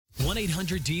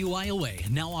1-800-DUI-AWAY,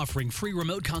 now offering free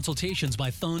remote consultations by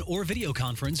phone or video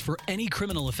conference for any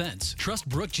criminal offense. Trust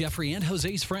Brooke, Jeffrey, and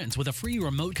Jose's friends with a free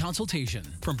remote consultation.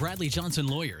 From Bradley Johnson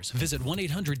Lawyers, visit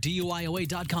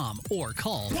 1-800-DUI-AWAY.com or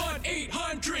call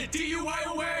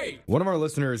 1-800-DUI-AWAY. One of our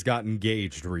listeners got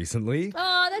engaged recently.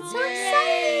 Oh, that's so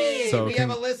exciting. So we have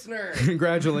a listener.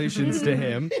 Congratulations to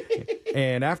him.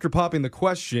 And after popping the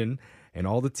question and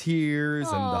all the tears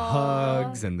and the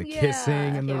hugs and the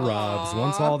kissing and the rubs,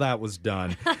 once all that was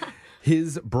done,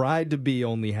 his bride-to-be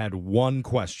only had one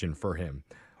question for him.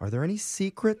 Are there any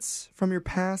secrets from your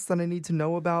past that I need to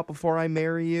know about before I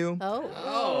marry you?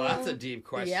 Oh, that's a deep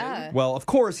question. Yeah. Well, of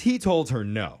course, he told her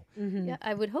no. Mm-hmm. Yeah,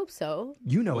 I would hope so.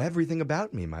 You know everything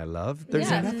about me, my love.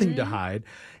 There's Yeah. nothing to hide,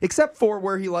 except for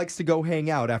where he likes to go hang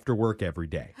out after work every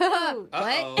day.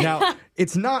 What? Now,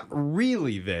 it's not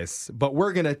really this, but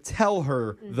we're going to tell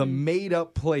her the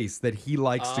made-up place that he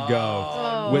likes to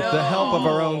go with the help of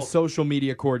our own social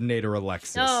media coordinator,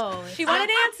 Alexis. No, She wanted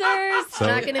answers. it's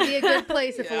not going to be a good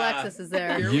place if Alexis is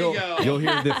there. Here we go. You'll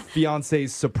hear the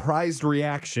fiance's surprised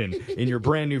reaction in your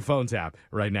brand new phone tap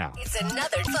right now. It's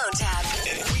another phone tap.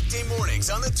 Weekday mornings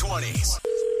on the 20s.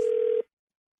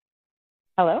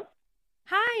 Hello,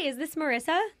 Hi, is this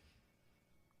Marissa?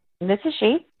 this is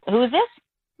she. Who is this?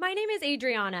 My name is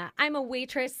Adriana. I'm a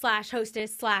waitress slash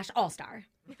hostess slash all-star.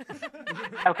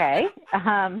 Okay.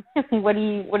 What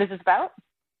is this about?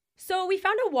 So we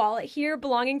found a wallet here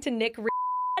belonging to Nick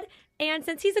Reed, and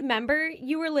since he's a member,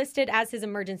 you were listed as his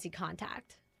emergency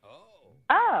contact.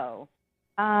 Oh.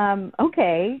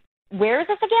 Okay. Where is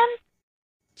this again?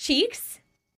 Cheeks?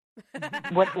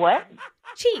 What?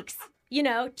 Cheeks. You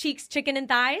know, cheeks, chicken, and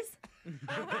thighs.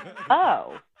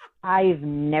 Oh. I've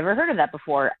never heard of that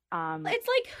before. It's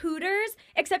like Hooters,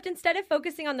 except instead of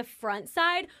focusing on the front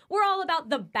side, we're all about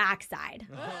the back side.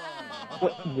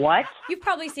 What? You've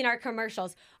probably seen our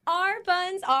commercials. Our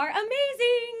buns are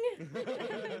amazing.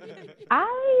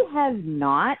 I have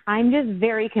not. I'm just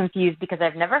very confused because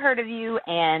I've never heard of you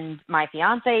and my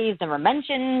fiance's never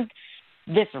mentioned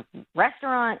this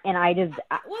restaurant, and Well,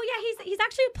 yeah, he's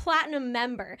actually a platinum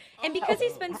member. And because he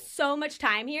spends so much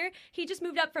time here, he just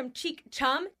moved up from Cheek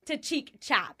Chum to Cheek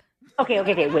Chap. Okay,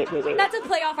 wait. That's a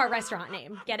play off our restaurant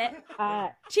name. Get it?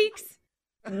 Cheeks.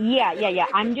 Yeah.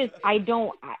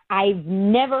 I've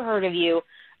never heard of you.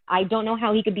 I don't know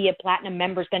how he could be a platinum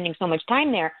member spending so much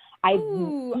time there.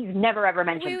 Ooh. He's never ever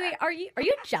mentioned Wait, that. are you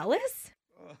jealous?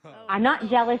 I'm not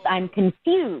jealous. I'm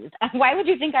confused. Why would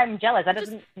you think I'm jealous? That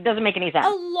doesn't make any sense. A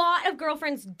lot of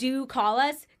girlfriends do call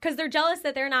us because they're jealous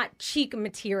that they're not cheek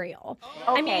material.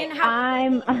 Okay, I mean,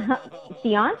 I'm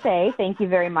fiance. Thank you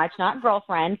very much. Not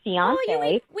girlfriend. Fiance. Oh,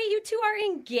 wait, you two are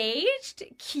engaged?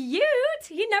 Cute.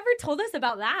 He never told us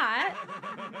about that.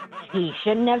 He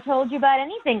shouldn't have told you about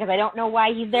anything because I don't know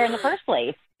why he's there in the first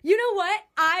place. You know what?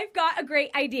 I've got a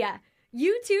great idea.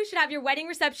 You two should have your wedding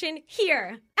reception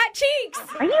here at Cheeks.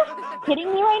 Are you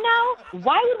kidding me right now?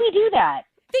 Why would we do that?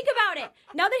 Think about it.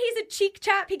 Now that he's a cheek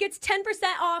chap, he gets 10%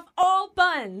 off all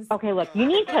buns. Okay, look, you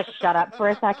need to shut up for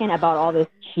a second about all this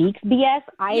Cheeks BS.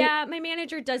 Yeah, my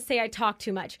manager does say I talk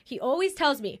too much. He always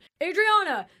tells me,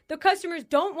 Adriana, the customers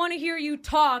don't want to hear you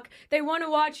talk. They want to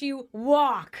watch you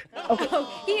walk. Okay. So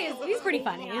he's pretty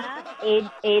funny.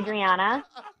 Adriana?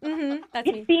 Mm-hmm, that's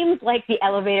It me. seems like the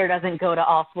elevator doesn't go to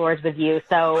all floors with you,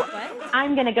 so What?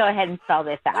 I'm going to go ahead and spell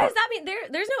this out. What does that mean?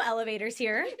 There's no elevators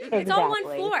here. It's all one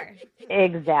Exactly. floor.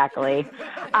 Exactly.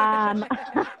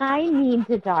 I need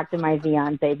to talk to my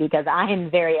fiance because I am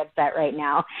very upset right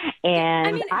now.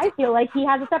 And I feel like he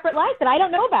has a separate life that I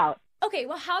don't know about. Okay,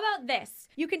 well, how about this?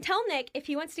 You can tell Nick if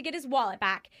he wants to get his wallet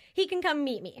back, he can come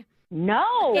meet me.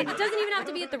 No. It doesn't even have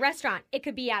to be at the restaurant. It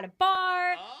could be at a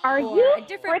bar. Are or you a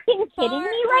different freaking kidding bar,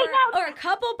 me right now? Or a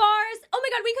couple bars. Oh my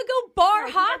God, we could go bar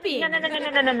hopping.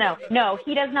 No. No,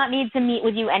 he does not need to meet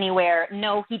with you anywhere.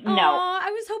 No. Aw,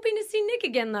 I was hoping to see Nick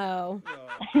again, though.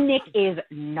 Nick is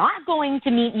not going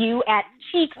to meet you at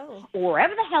Cheeks or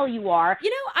wherever the hell you are. You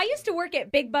know, I used to work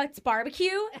at Big Butts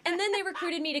Barbecue, and then they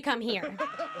recruited me to come here.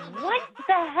 What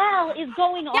the hell is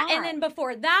going on? Yeah, and then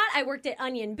before that, I worked at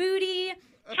Onion Booty.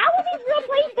 How are these real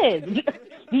places?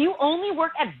 Do you only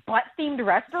work at butt-themed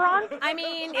restaurants? I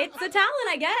mean, it's a talent,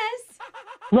 I guess.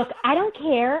 Look, I don't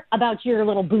care about your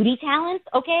little booty talents,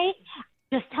 okay?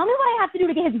 Just tell me what I have to do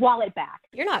to get his wallet back.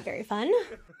 You're not very fun.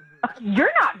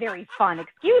 You're not very fun,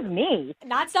 excuse me.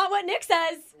 That's not what Nick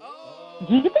says.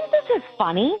 Do you think this is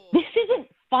funny? This isn't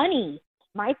funny.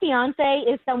 My fiance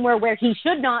is somewhere where he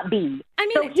should not be. I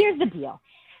mean, so here's the deal.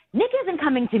 Nick isn't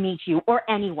coming to meet you or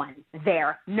anyone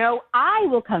there. No, I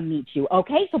will come meet you,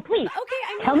 okay? So please,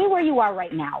 tell me where you are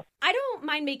right now. I don't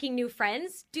mind making new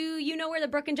friends. Do you know where the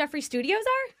Brooke and Jeffrey studios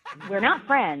are? We're not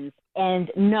friends, and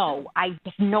no, I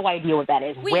have no idea what that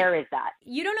is. Wait, where is that?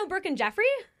 You don't know Brooke and Jeffrey?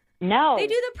 No. They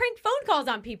do the prank phone calls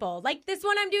on people, like this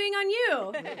one I'm doing on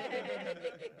you.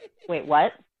 Wait,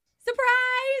 what?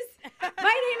 Surprise!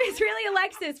 My name is really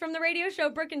Alexis from the radio show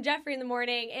Brooke and Jeffrey in the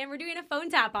Morning, and we're doing a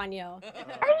phone tap on you. Are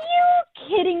you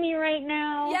kidding me right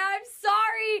now? Yeah, I'm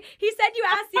sorry. He said you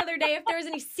asked the other day if there was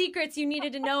any secrets you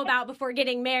needed to know about before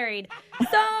getting married.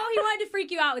 So he wanted to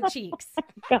freak you out with Cheeks.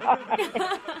 He's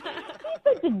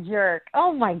such a jerk.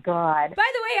 Oh, my God.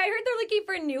 By the way, I heard they're looking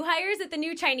for new hires at the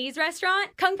new Chinese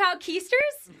restaurant, Kung Pao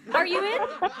Keisters. Are you in?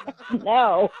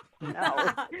 No.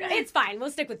 It's fine.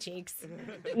 We'll stick with Cheeks.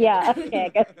 Yeah, okay. I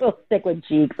guess we'll stick with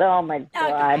Cheeks. Oh, my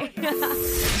God. Okay.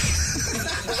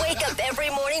 Wake up every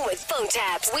morning with phone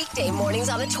taps. Weekday mornings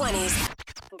on the 20s.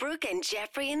 Brooke and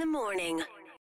Jeffrey in the Morning.